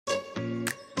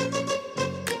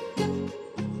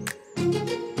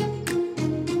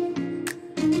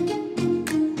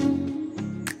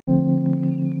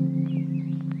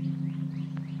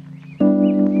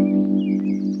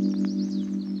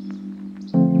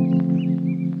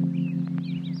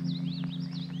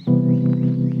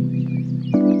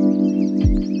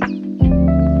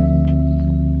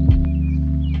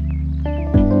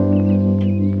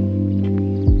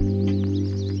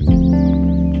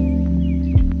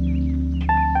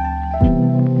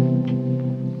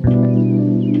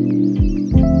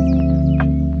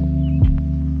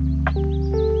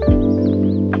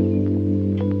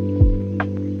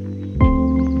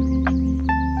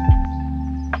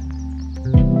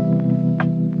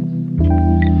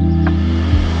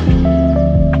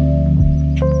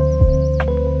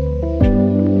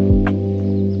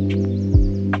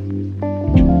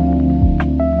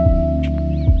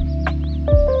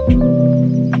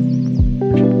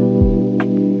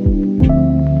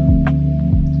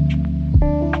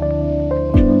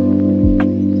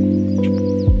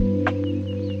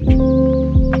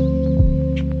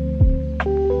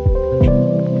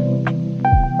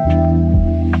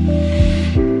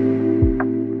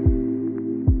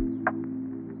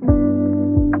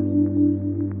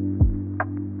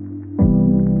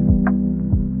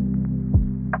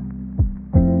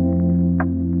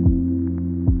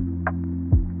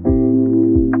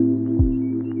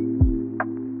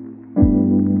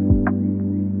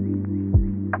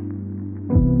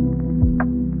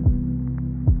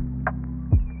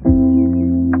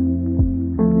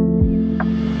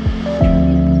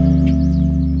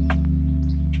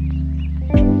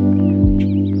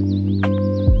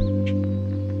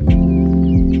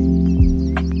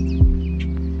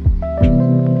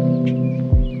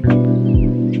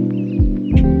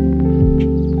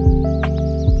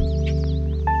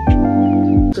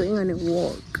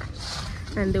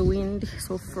and the wind is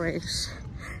so fresh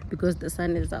because the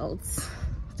sun is out.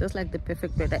 Just like the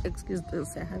perfect weather. Excuse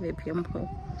this, I have a pimple.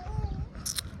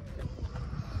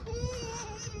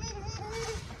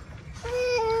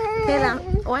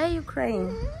 Kayla, why are you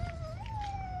crying?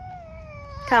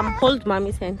 Come, hold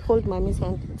mommy's hand. Hold mommy's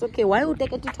hand. It's okay. Why would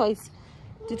take it to toys?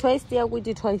 The toys there with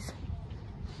the toys.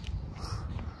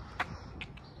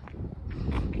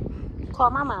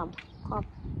 Come, mom. Come.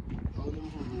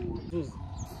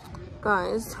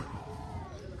 Guys,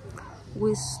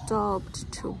 we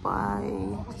stopped to buy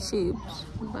chips,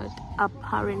 but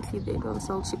apparently they don't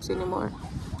sell chips anymore.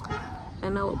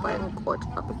 And now we're buying quarter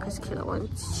because Kayla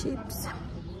wants chips.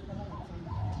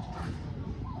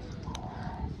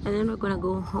 And then we're gonna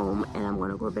go home and I'm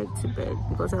gonna go back to bed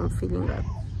because I'm feeling like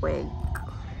wake.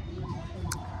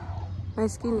 My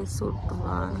skin is so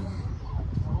dry.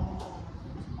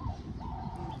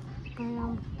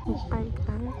 Bye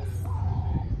guys.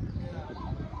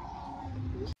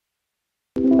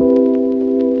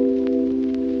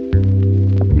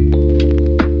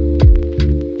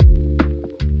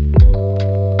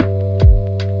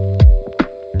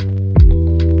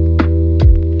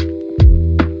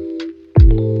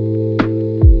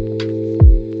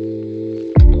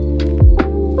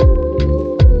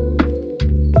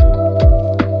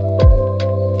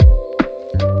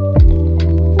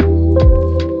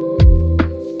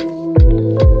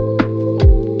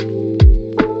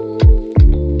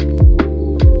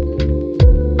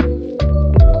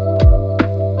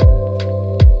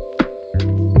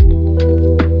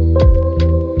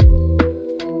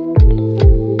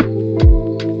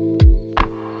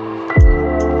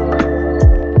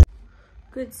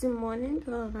 Good morning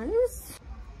guys.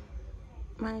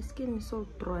 My skin is so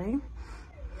dry,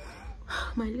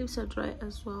 my lips are dry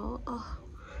as well.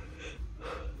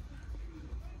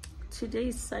 Today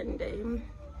is Sunday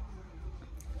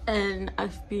and I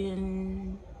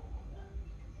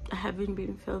haven't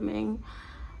been filming.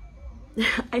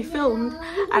 I filmed,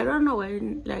 I don't know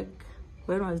when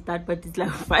was that, but it's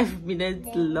like 5 minutes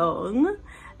long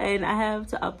and I have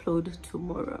to upload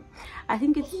tomorrow. I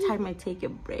think it's time I take a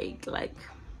break. Like,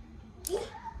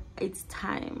 it's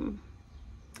time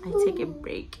I take a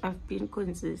break. I've been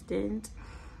consistent,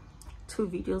 2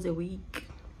 videos a week.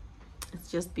 It's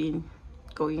just been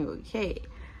going okay.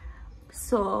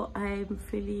 So I'm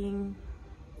feeling,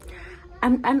 I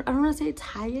don't want to say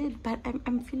tired, but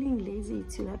I'm feeling lazy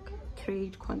to like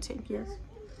create content. Yes,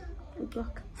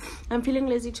 look, I'm feeling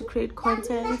lazy to create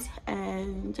content,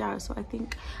 and yeah, so I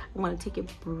think I'm gonna take a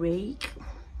break.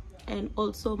 And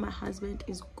also my husband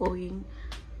is going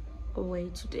away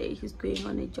today. He's going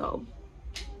on a job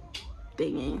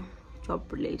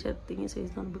related thingy, so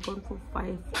he's gonna be gone for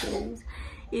 5 days.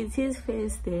 It's his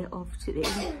first day off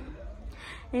today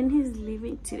and he's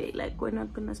leaving today. Like, we're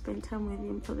not gonna spend time with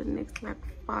him for the next like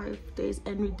 5 days,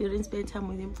 and we didn't spend time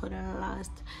with him for the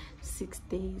last 6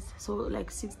 days. So like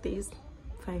 6 days,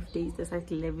 5 days, that's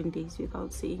like 11 days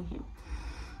without seeing him.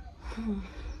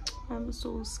 I'm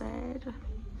so sad.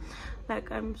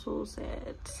 Like, I'm so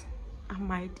sad. I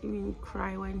might even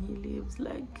cry when he leaves.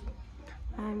 Like,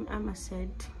 I'm a sad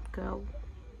girl.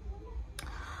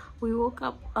 We woke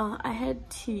up, I had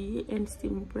tea and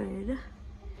steamed bread,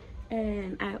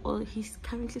 and he's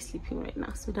currently sleeping right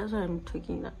now, so that's why I'm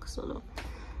talking like solo.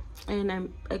 And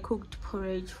I cooked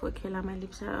porridge for Kayla. My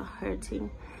lips are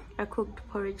hurting. I cooked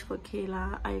porridge for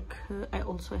Kayla. I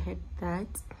also had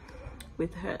that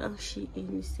with her. She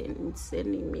is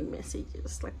sending me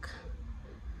messages like,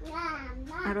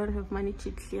 I don't have money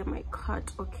to clear my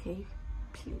card. Okay,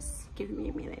 please give me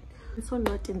a minute. I'm so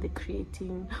not in the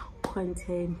creating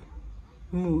content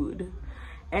mood.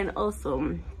 And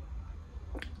also,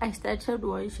 I started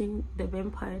watching The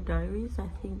Vampire Diaries, I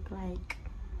think like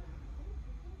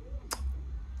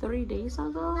 3 days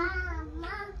ago.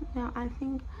 Yeah, I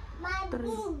think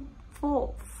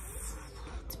 4.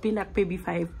 It's been like maybe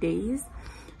 5 days.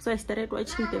 So I started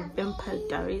watching The Vampire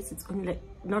Diaries. It's only like,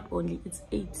 not only, it's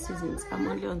 8 seasons. I'm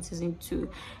only on season 2,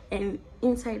 and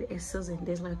inside a season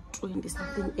there's like 20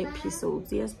 something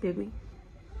episodes. Yes baby,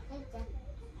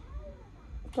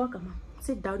 welcome,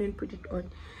 sit down and put it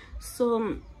on.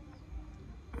 So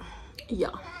yeah,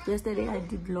 yesterday I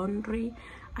did laundry.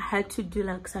 I had to do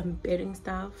like some bedding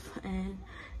stuff, and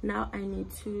now I need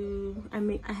to,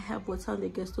 I have water on the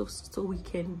gas stove so we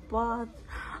can bath.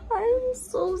 I'm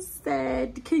so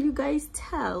sad. Can you guys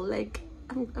tell? Like,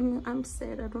 I'm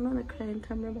sad. I don't want to cry on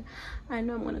camera, but I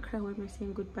know I'm gonna cry when we're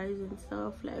saying goodbyes and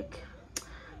stuff. Like,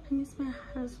 I miss my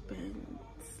husband.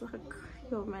 It's like,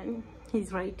 yo man,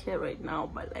 he's right here right now,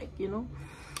 but like, you know.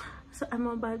 So I'm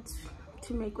about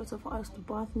to make water for us to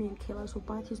bath me and Kayla. So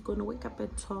bath, he's gonna wake up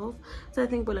at 12, so I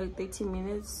think for like 30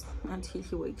 minutes until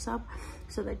he wakes up,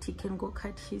 so that he can go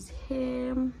cut his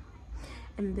hair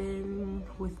and then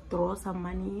withdraw some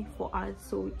money for us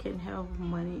so we can have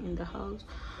money in the house.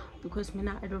 Because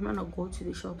I don't want to go to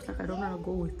the shops, like I don't want to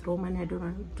go withdraw money, I don't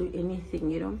want to do anything,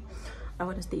 you know. I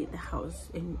want to stay in the house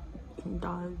and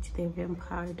indulge the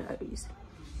Vampire Diaries.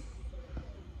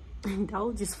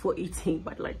 Indulge is for eating,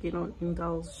 but like, you know,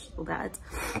 indulge that.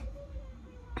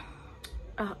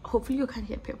 Hopefully you can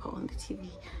hear Pepper on the TV.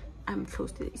 I'm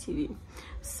close to the TV.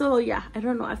 So yeah, I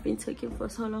don't know, I've been talking for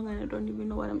so long and I don't even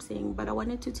know what I'm saying, but I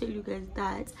wanted to tell you guys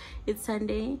that it's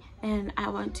Sunday and I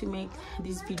want to make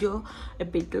this video a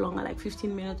bit longer, like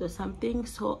 15 minutes or something,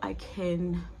 so I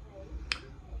can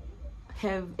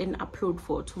have an upload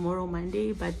for tomorrow,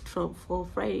 Monday. But for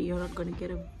Friday you're not gonna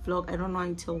get a vlog. I don't know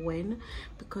until when,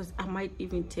 because I might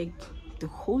even take the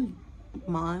whole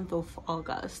month of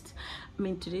August. I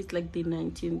mean, today's like the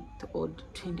 19th or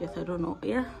 20th, I don't know,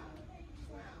 yeah,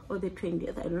 or the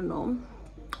 20th, I don't know.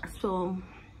 So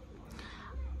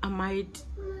I might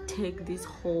take this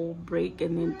whole break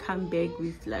and then come back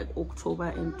with like October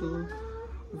and do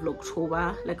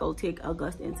Vlogtober. Like I'll take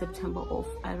August and September off,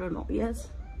 I don't know. Yes,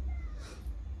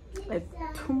 like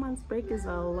 2 months break is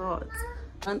a lot.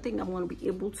 I don't think I'm going to be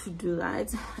able to do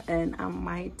that, and I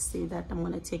might say that I'm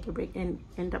going to take a break and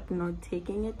end up not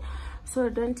taking it. So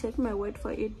don't take my word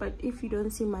for it, but if you don't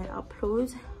see my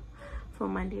uploads for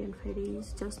Monday and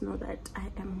Fridays, just know that I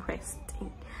am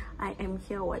resting. I am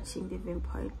here watching the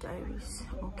Vampire Diaries.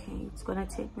 Okay, it's gonna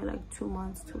take me like 2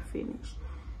 months to finish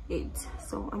it,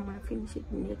 so I'm gonna finish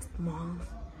it next month.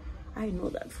 I know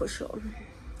that for sure.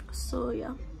 So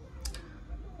yeah,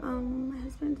 my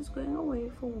husband is going away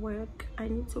for work. I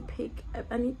need to pick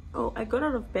up. I got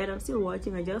out of bed. I'm still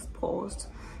watching. I just paused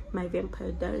my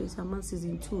Vampire Diaries. I'm on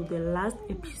season 2, the last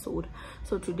episode.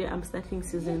 So today I'm starting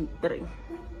season 3.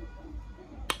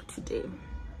 Today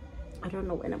I don't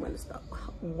know when I'm gonna stop,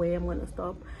 where I'm gonna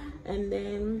stop, and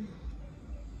then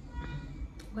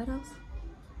what else?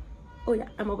 Oh yeah,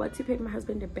 I'm about to pack my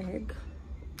husband a bag.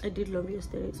 I did laundry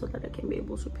yesterday so that I can be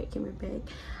able to pack him a bag.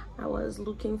 I was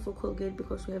looking for Colgate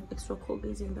because we have extra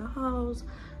Colgates in the house,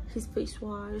 his face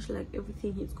wash, like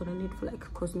everything he's gonna need for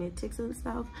like cosmetics and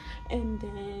stuff, and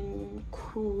then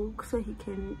cook so he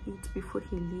can eat before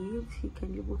he leaves. He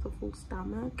can leave with a full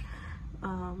stomach.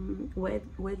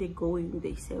 Where they're going,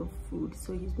 they serve food,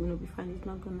 so he's gonna be fine. He's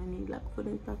not gonna need like food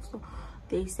and stuff, so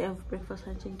they serve breakfast,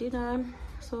 lunch and dinner.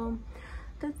 So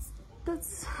that's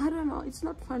I don't know, it's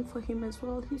not fun for him as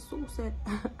well. He's so sad.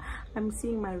 I'm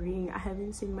seeing my ring. I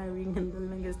haven't seen my ring in the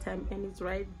longest time, and it's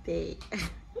right there.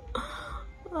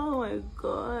 Oh my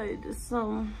god.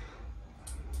 So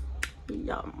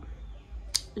yeah,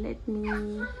 let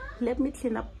me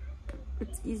clean up.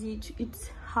 It's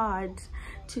hard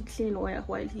to clean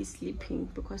while he's sleeping,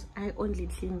 because I only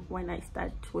clean when I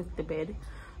start with the bed.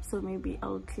 So maybe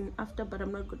I'll clean after, but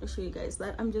I'm not going to show you guys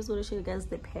that. I'm just going to show you guys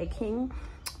the packing,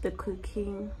 the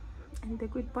cooking, and the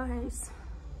goodbyes.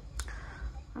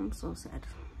 I'm so sad.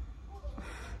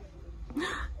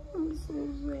 I'm so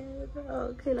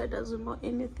sad. Kayla doesn't know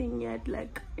anything yet.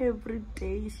 Like every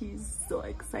day she's so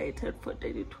excited for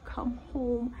Daddy to come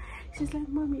home. She's like,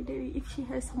 Mommy, Daddy, if she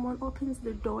has someone opens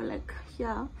the door, like,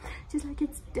 yeah, she's like,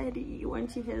 it's Daddy, when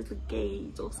she has the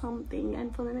gate or something.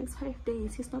 And for the next 5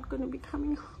 days he's not going to be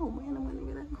coming home, and I'm going to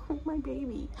be like, oh my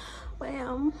baby. But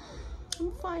I'm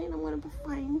fine. I'm going to be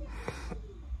fine.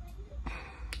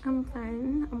 I'm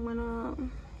fine. I'm gonna,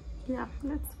 yeah,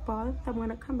 let's bath. I'm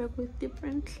gonna come back with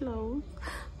different clothes,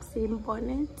 same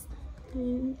bonnet,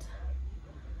 and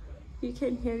you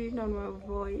can hear it on my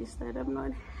voice that I'm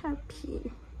not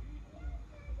happy.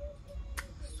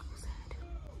 So sad.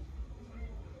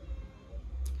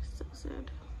 So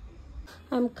sad.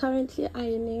 I'm currently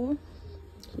ironing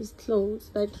his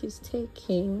clothes that he's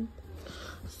taking.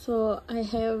 So I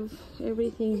have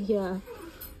everything here.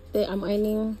 I'm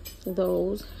ironing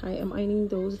those. I am ironing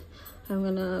those.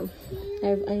 I've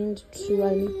ironed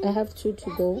 2. I have 2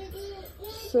 to go.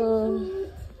 So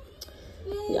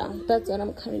yeah, that's what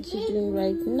I'm currently doing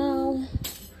right now.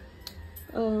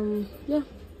 Yeah.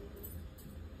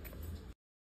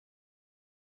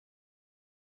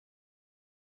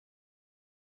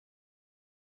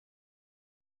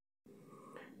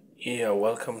 Yeah,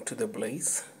 welcome to the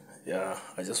place. Yeah,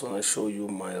 I just want to show you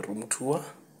my room tour.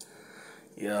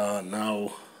 Yeah,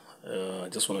 now I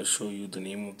just want to show you the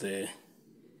name of the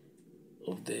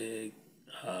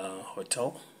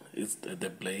hotel. It's the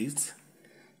Blaze.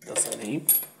 That's the name.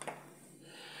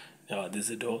 Yeah,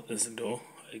 there's a door. There's a door.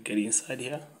 I get inside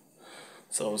here.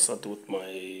 So I'll start with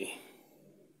my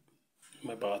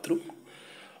my bathroom.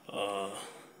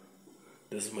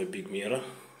 This is my big mirror.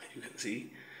 You can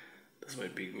see this is my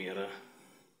big mirror,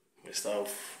 my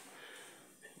stuff,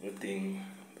 everything.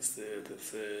 That's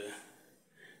the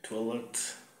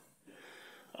toilet.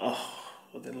 Oh,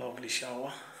 what a lovely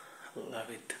shower. I love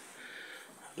it.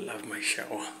 I love my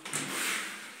shower.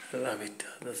 I love it.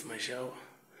 That's my shower.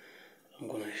 I'm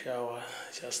gonna shower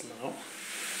just now.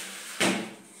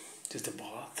 Just a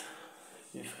bath.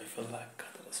 If I feel like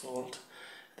the salt,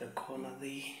 the corner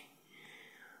there.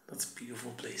 That's a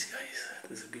beautiful place, guys.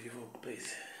 This is a beautiful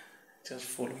place. Just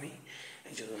follow me.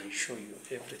 I just want to show you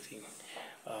everything.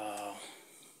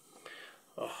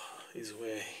 Is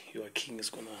where your king is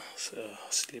gonna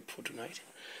sleep for tonight.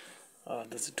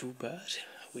 That's a 2-bed,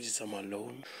 which is I'm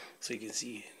alone. So you can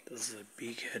see this is a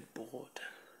big headboard,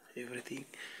 everything.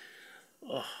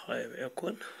 I have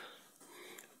aircon.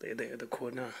 There at the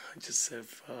corner, I just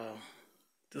have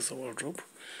this wardrobe.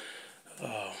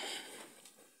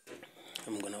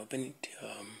 I'm gonna open it.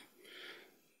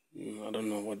 I don't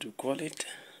know what to call it.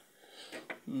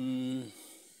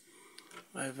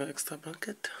 I have an extra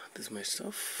blanket. This is my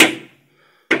stuff.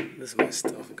 This is my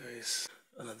stuff, guys.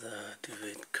 Another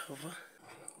duvet cover.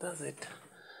 That's it.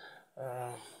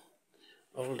 I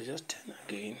will just turn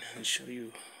again and show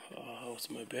you how's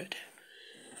my bed.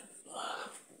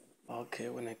 Okay,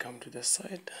 when I come to the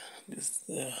side, this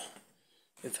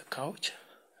is a couch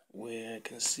where I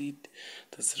can sit.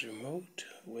 That's a remote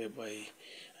whereby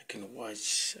I can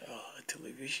watch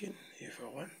television if I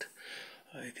want.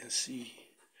 I can see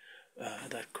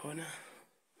that corner.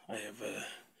 I have a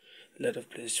lot of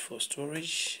place for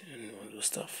storage and all the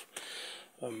stuff.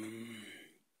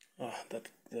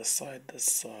 That side,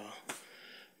 that's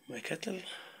my kettle,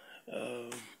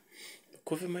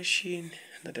 coffee machine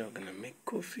that I'm gonna make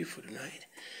coffee for the night.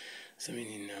 So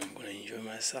meaning I'm gonna enjoy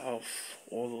myself,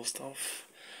 all those stuff,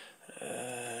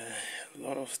 a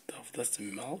lot of stuff. That's the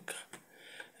milk,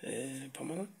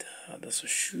 permanent, that's the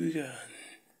sugar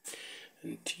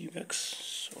and tea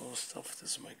bags, all stuff.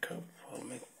 This is my cup. I'll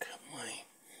make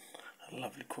my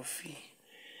lovely coffee.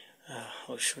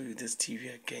 I'll show you this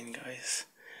TV again, guys,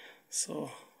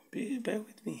 so bear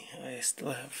with me. I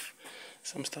still have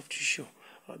some stuff to show.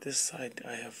 This side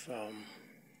I have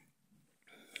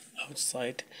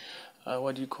outside,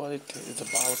 what do you call it? It's a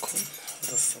balcony.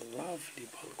 That's a lovely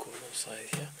balcony outside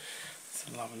here. It's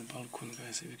a lovely balcony,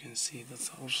 guys. If you can see,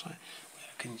 that's outside where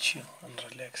I can chill and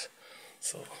relax.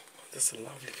 So that's a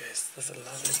lovely, guys. That's a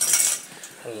lovely place.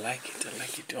 I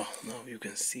like it. Oh, now you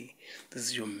can see. This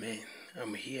is your man.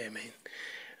 I'm here, man.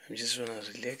 I'm just gonna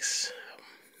relax,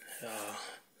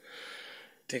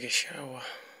 take a shower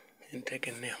and take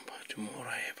a nap. Tomorrow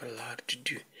I have a lot to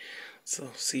do. So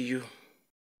see you.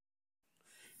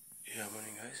 Yeah,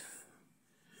 morning, guys.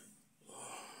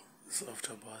 It's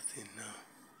after bathing now.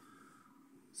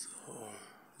 So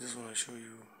just want to show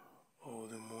you how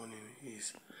the morning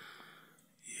is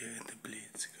here in the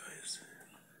Blitz, guys.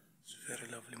 It's a very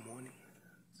lovely morning.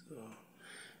 So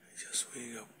I just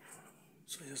wake up.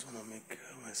 So I just want to make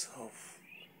myself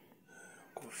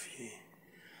coffee.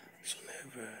 So I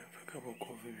have a cup of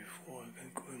coffee before I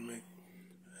can go and make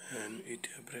and eat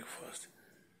a breakfast.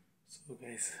 So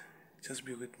guys, just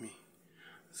be with me.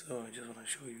 So I just want to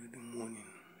show you the morning,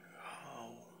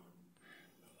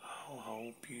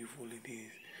 how beautiful it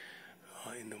is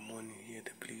in the morning here at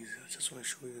the place. I just want to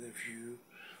show you the view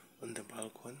on the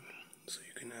balcony, so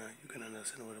you can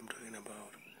understand what I'm talking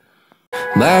about.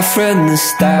 My friend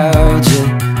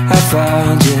nostalgia, I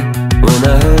found you when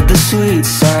I heard the sweet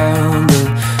sound of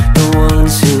the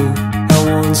ones who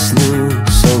I once knew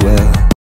so well.